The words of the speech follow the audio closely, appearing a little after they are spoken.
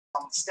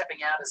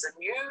stepping out as a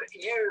new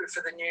you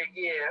for the new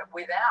year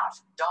without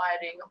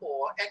dieting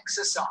or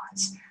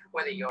exercise.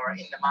 Whether you're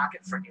in the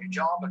market for a new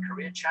job, a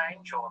career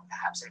change, or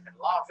perhaps even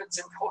love, it's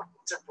important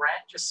to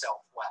brand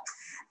yourself well.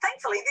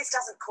 Thankfully, this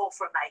doesn't call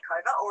for a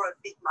makeover or a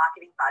big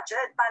marketing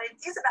budget, but it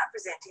is about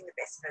presenting the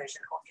best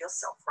version of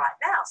yourself right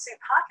now. Sue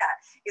Parker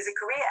is a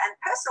career and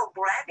personal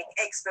branding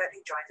expert who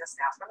joins us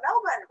now from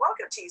Melbourne.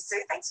 Welcome to you, Sue.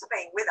 Thanks for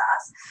being with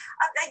us.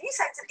 Now, you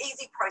say it's an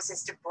easy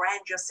process to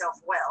brand yourself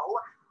well.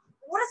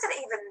 What does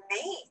it even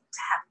mean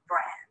to have a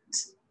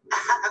brand?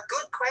 A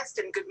good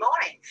question. Good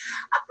morning.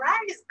 A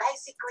brand is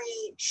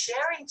basically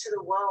sharing to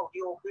the world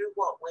your who,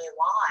 what, where,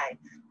 why,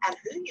 and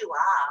who you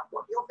are,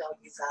 what your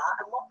values are,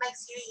 and what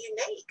makes you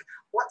unique,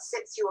 what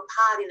sets you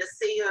apart in a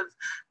sea of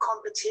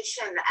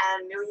competition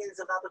and millions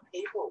of other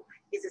people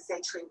is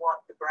essentially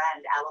what the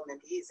brand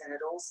element is, and it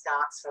all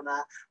starts from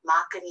a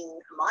marketing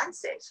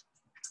mindset.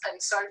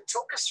 And so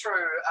talk us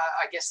through,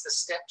 I guess, the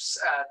steps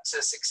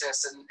to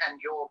success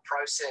and your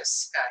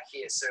process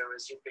here, Sue,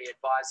 as you'd be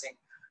advising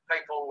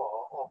people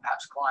or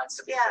perhaps clients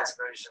to be best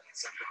versions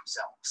of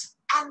themselves.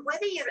 And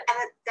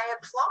they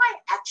apply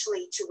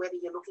actually to whether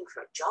you're looking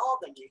for a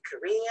job, a new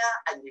career,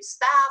 a new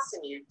spouse,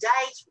 a new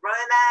date,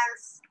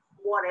 romance,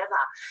 whatever.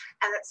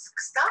 And it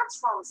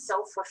starts from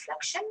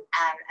self-reflection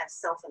and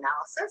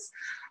self-analysis,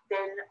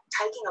 then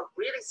taking a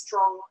really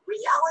strong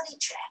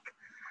reality check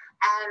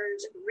and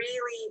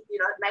really,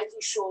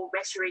 making sure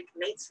rhetoric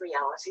meets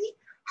reality,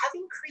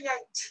 having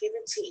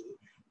creativity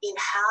in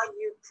how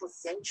you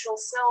present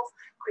yourself,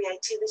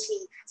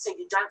 creativity so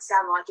you don't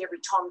sound like every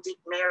Tom,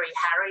 Dick, Mary,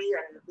 Harry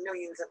and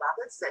millions of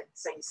others,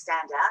 so you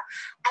stand out,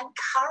 and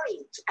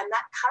courage. And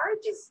that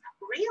courage is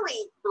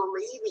really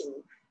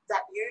believing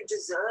that you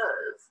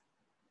deserve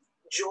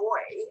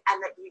joy and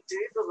that you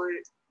do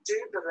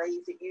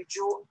believe that you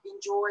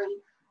enjoy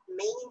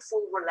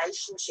meaningful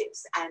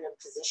relationships and a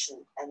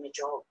position and a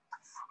job.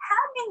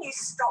 How do you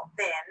stop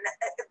then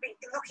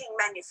looking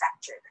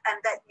manufactured and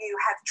that you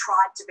have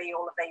tried to be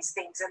all of these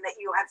things and that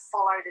you have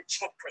followed a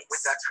checklist?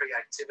 With that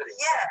creativity.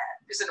 Yeah.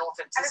 Isn't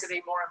authenticity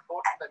more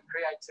important than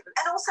creativity?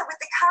 And also with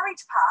the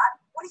courage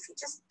part, what if you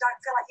just don't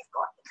feel like you've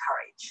got the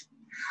courage?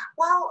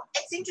 Well,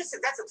 it's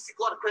interesting. That's a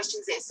lot of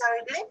questions there. So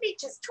let me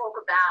just talk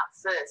about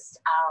first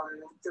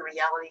the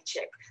reality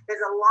check.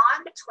 There's a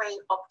line between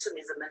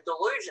optimism and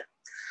delusion.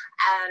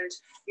 And,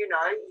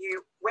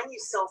 when you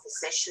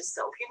self-assess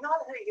yourself, you know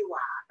who you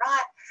are,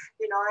 right?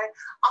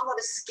 I'm not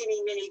a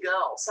skinny mini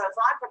girl. So if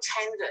I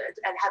pretended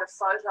and had a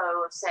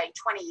photo of, say,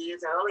 20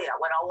 years earlier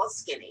when I was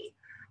skinny,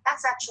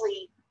 that's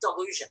actually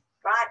delusion,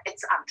 right?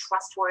 It's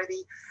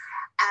untrustworthy.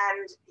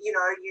 And,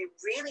 you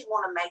really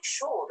want to make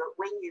sure that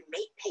when you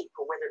meet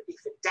people, whether it be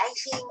for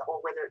dating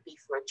or whether it be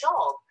for a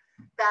job,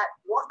 that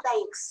what they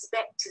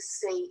expect to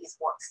see is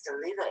what's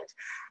delivered.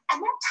 And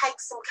that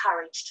takes some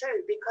courage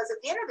too, because at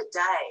the end of the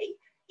day,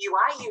 you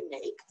are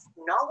unique.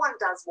 No one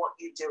does what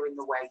you do in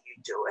the way you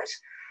do it.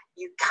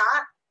 You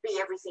can't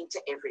be everything to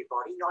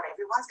everybody. Not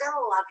everyone's going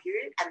to love you,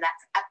 and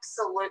that's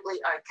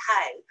absolutely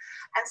okay.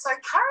 And so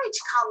courage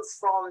comes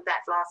from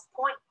that last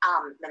point,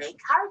 Monique.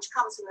 Courage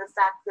comes from the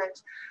fact that,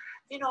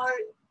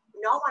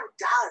 no one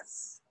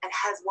does and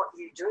has what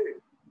you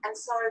do. And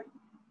so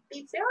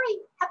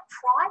have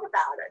pride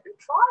about it. And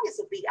pride is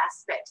a big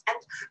aspect.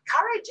 And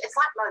courage, it's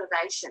like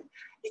motivation.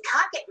 You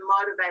can't get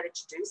motivated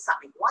to do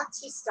something. Once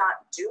you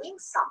start doing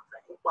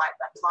something, like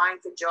applying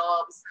for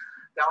jobs,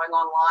 going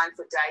online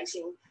for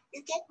dating,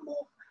 you get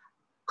more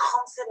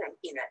confident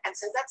in it. And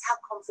so that's how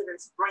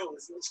confidence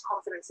brings, which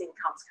confidence in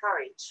comes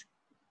courage.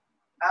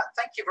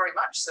 Thank you very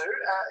much, Sue.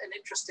 An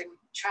interesting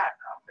chat.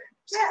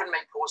 It's given me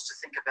pause to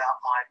think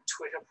about my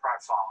Twitter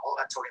profile,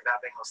 talking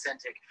about being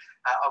authentic.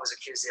 I was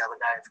accused the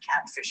other day of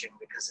catfishing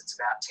because it's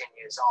about 10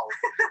 years old.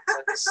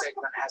 So this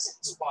segment has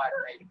inspired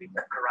me to be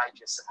more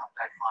courageous and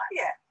update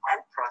my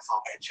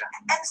profile picture.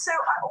 And so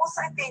I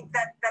also think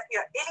that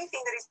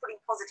anything that is putting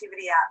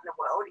positivity out in the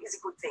world is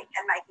a good thing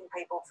and making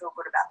people feel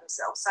good about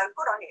themselves. So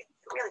good on you.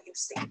 Really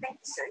interesting. Thank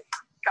you, Sue.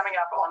 Coming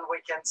up on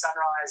Weekend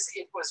Sunrise,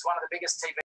 it was one of the biggest TV